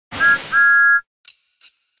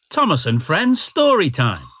Thomas and Friends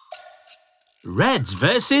Storytime. Reds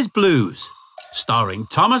versus Blues, starring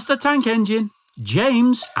Thomas the Tank Engine,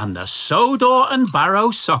 James and the Sodor and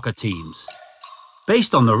Barrow soccer teams.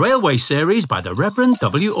 Based on the railway series by the Reverend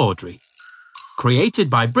W. Awdry. Created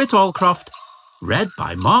by Britt Allcroft, read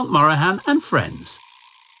by Mark Morahan and friends.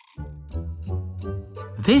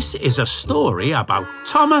 This is a story about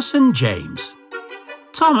Thomas and James.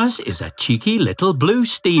 Thomas is a cheeky little blue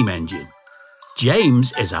steam engine.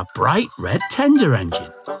 James is a bright red tender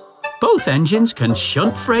engine. Both engines can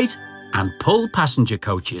shunt freight and pull passenger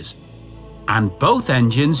coaches. And both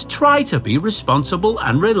engines try to be responsible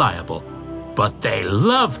and reliable, but they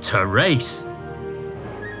love to race.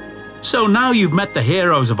 So now you've met the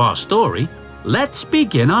heroes of our story, let's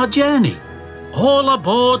begin our journey. All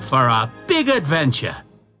aboard for a big adventure.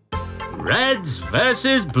 Reds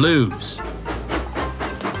versus Blues.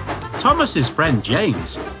 Thomas's friend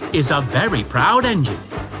James is a very proud engine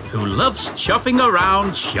who loves chuffing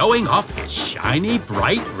around showing off his shiny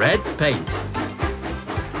bright red paint.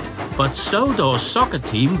 But Sodor's soccer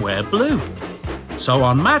team wear blue. So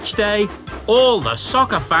on match day, all the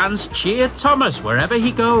soccer fans cheer Thomas wherever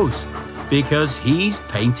he goes because he's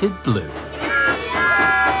painted blue.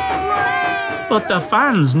 But the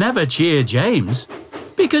fans never cheer James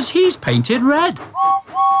because he's painted red.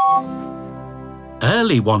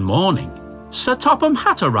 Early one morning, Sir Topham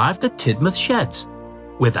Hatt arrived at Tidmouth Sheds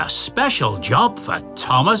with a special job for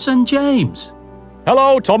Thomas and James.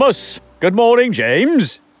 Hello, Thomas. Good morning,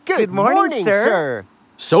 James. Good morning, sir.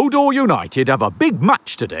 Sodor United have a big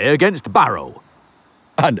match today against Barrow.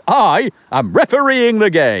 And I am refereeing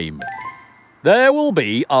the game. There will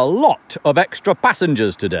be a lot of extra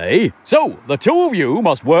passengers today, so the two of you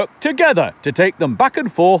must work together to take them back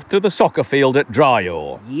and forth to the soccer field at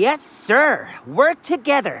Dryo. Yes, sir. Work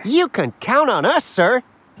together. You can count on us, sir.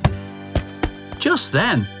 Just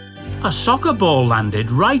then, a soccer ball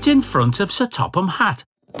landed right in front of Sir Topham Hatt.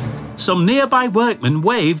 Some nearby workmen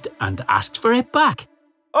waved and asked for it back.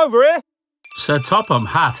 Over here. Sir Topham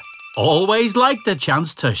Hatt always liked a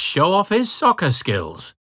chance to show off his soccer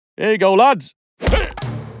skills. Here you go, lads.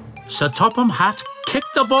 Sir Topham Hatt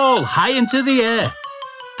kicked the ball high into the air.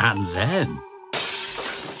 And then...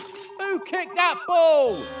 Who kicked that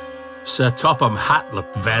ball? Sir Topham Hatt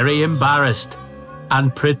looked very embarrassed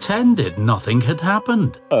and pretended nothing had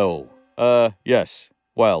happened. Oh, yes.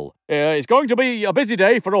 Well, it's going to be a busy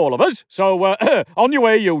day for all of us, so on your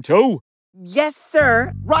way, you two. Yes,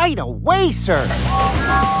 sir. Right away, sir.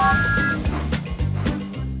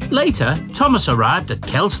 Later, Thomas arrived at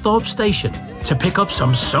Kelsthorpe Station to pick up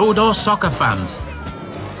some Sodor soccer fans.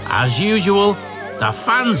 As usual, the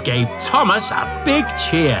fans gave Thomas a big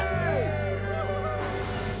cheer.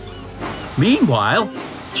 Meanwhile,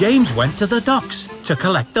 James went to the docks to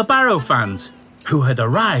collect the Barrow fans, who had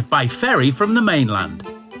arrived by ferry from the mainland.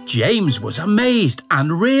 James was amazed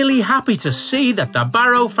and really happy to see that the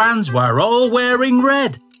Barrow fans were all wearing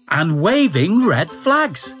red and waving red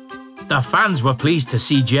flags. The fans were pleased to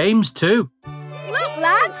see James too. Look,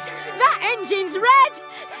 lads, that engine's red.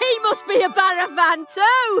 He must be a Barrow fan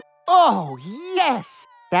too. Oh, yes,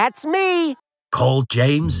 that's me, called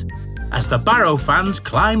James as the Barrow fans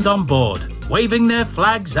climbed on board, waving their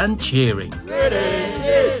flags and cheering. Red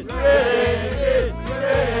engine, red engine,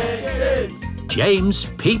 red engine. James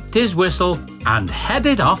peeped his whistle and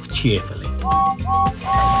headed off cheerfully.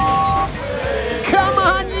 Come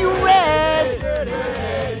on, you Reds!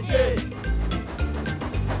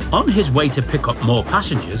 On his way to pick up more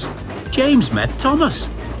passengers, James met Thomas.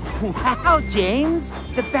 Wow, James!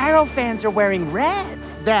 The Barrow fans are wearing red.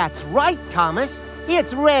 That's right, Thomas.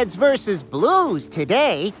 It's Reds versus Blues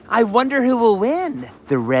today. I wonder who will win,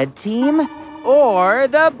 the red team or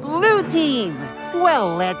the blue team?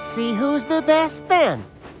 Well, let's see who's the best then.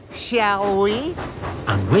 Shall we?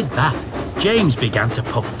 And with that, James began to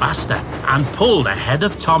puff faster and pulled ahead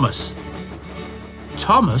of Thomas.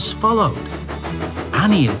 Thomas followed.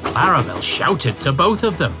 Annie and Clarabel shouted to both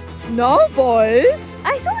of them. No, boys.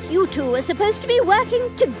 I thought you two were supposed to be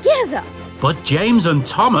working together. But James and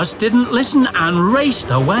Thomas didn't listen and raced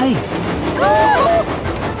away.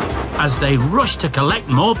 As they rushed to collect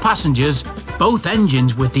more passengers, both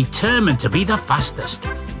engines were determined to be the fastest.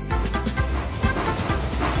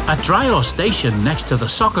 At Dryo Station next to the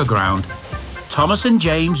soccer ground, Thomas and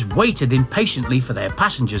James waited impatiently for their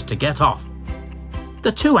passengers to get off.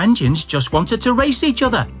 The two engines just wanted to race each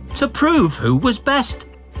other to prove who was best,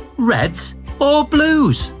 Reds or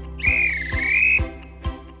Blues.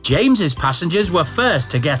 James's passengers were first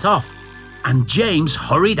to get off, and James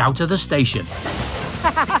hurried out of the station.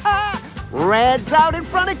 Reds out in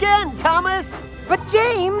front again, Thomas! But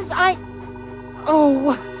James,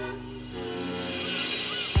 Oh,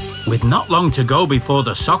 With not long to go before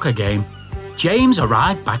the soccer game, James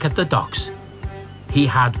arrived back at the docks. He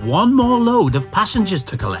had one more load of passengers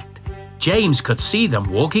to collect. James could see them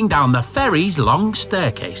walking down the ferry's long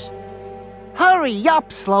staircase. Hurry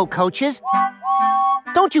up, slow coaches.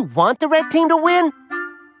 Don't you want the red team to win?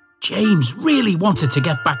 James really wanted to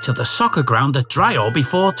get back to the soccer ground at Dryo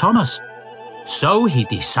before Thomas. So he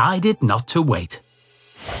decided not to wait.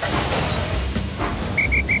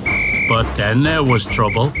 But then there was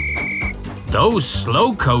trouble. Those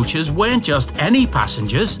slow coaches weren't just any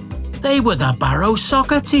passengers. They were the Barrow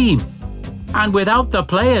soccer team. And without the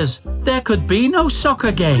players, there could be no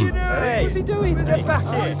soccer game. What's he doing? Get back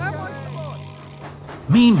here.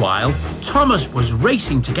 Meanwhile, Thomas was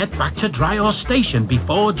racing to get back to Dryo station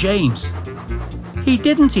before James. He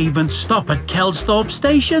didn't even stop at Kelsthorpe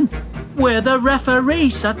station, where the referee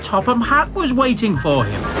Sir Topham Hatt was waiting for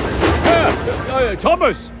him.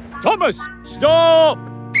 Thomas! Thomas! Stop!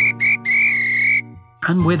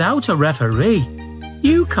 And without a referee,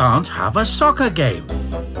 you can't have a soccer game.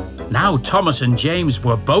 Now Thomas and James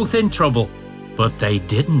were both in trouble, but they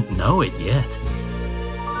didn't know it yet.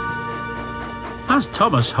 As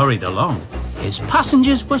Thomas hurried along, his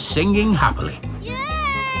passengers were singing happily.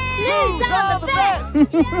 Blues are the best!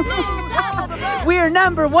 We're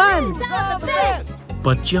number one!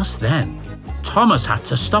 But just then, Thomas had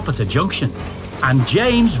to stop at a junction, and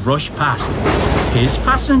James rushed past. His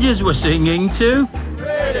passengers were singing too.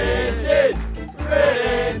 Red engine!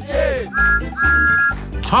 Red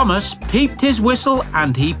engine! Thomas peeped his whistle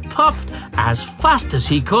and he puffed as fast as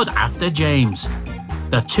he could after James.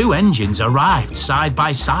 The two engines arrived side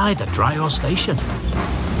by side at Dryo station.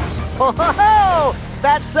 Ho ho ho!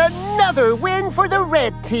 That's another win for the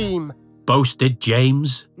red team. Boasted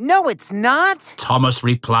James. No, it's not. Thomas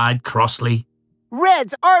replied crossly.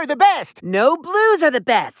 Reds are the best. No, blues are the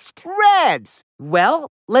best. Reds. Well,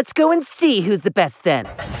 let's go and see who's the best then.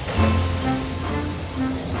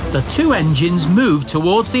 The two engines moved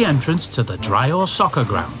towards the entrance to the Dryo soccer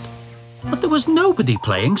ground. But there was nobody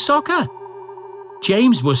playing soccer.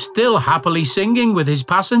 James was still happily singing with his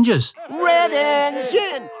passengers. Red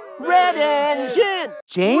engine. Red engine.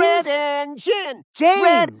 James? Red engine.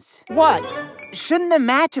 James! What? Shouldn't the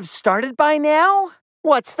match have started by now?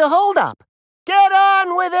 What's the holdup? Get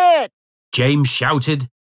on with it! James shouted.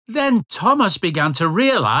 Then Thomas began to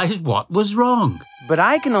realize what was wrong. But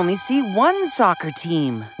I can only see one soccer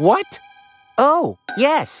team. What? Oh,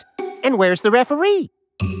 yes. And where's the referee?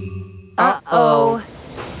 Uh-oh.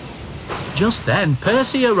 Just then,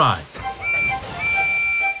 Percy arrived.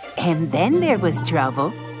 And then there was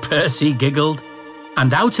trouble. Percy giggled.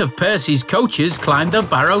 And out of Percy's coaches climbed the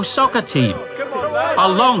Barrow soccer team,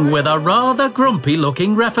 along with a rather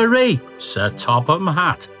grumpy-looking referee, Sir Topham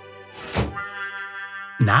Hatt.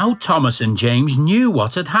 Now Thomas and James knew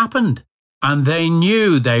what had happened, and they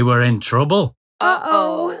knew they were in trouble.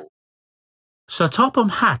 Uh-oh. Sir Topham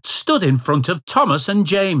Hatt stood in front of Thomas and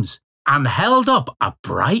James and held up a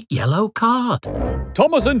bright yellow card.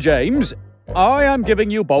 Thomas and James, I am giving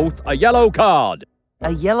you both a yellow card.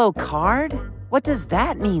 A yellow card? What does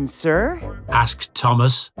that mean, sir? Asked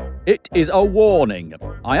Thomas. It is a warning.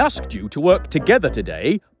 I asked you to work together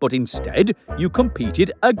today, but instead you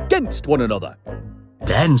competed against one another.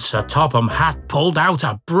 Then Sir Topham Hatt pulled out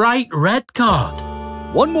a bright red card.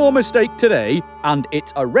 One more mistake today, and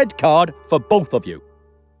it's a red card for both of you.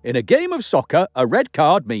 In a game of soccer, a red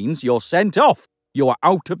card means you're sent off. You are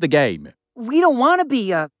out of the game. We don't want to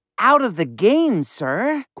be, out of the game,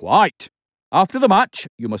 sir. Quite. After the match,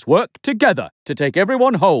 you must work together to take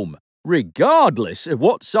everyone home, regardless of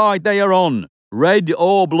what side they are on, red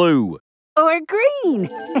or blue. Or green.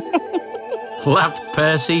 Laughed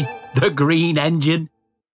Percy, the green engine.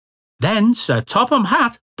 Then Sir Topham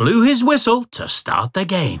Hatt blew his whistle to start the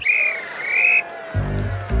game.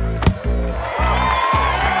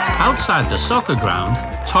 Outside the soccer ground,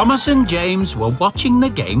 Thomas and James were watching the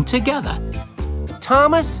game together.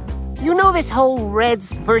 Thomas, you know this whole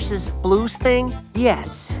Reds versus Blues thing?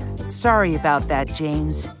 Yes. Sorry about that,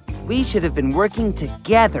 James. We should have been working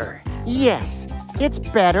together. Yes. It's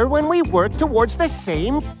better when we work towards the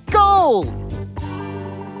same goal.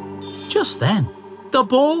 Just then, the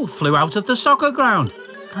ball flew out of the soccer ground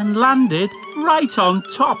and landed right on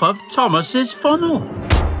top of Thomas's funnel.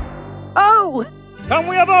 Oh! Can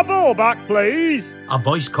we have our ball back, please? A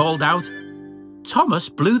voice called out. Thomas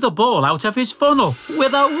blew the ball out of his funnel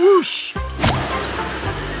with a whoosh.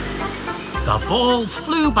 The ball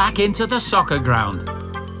flew back into the soccer ground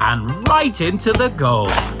and right into the goal.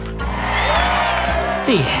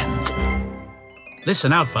 The end.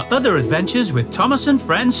 Listen out for other adventures with Thomas and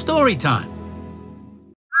Friends Storytime.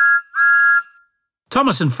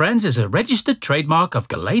 Thomas and Friends is a registered trademark of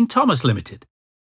Gullane Thomas Limited.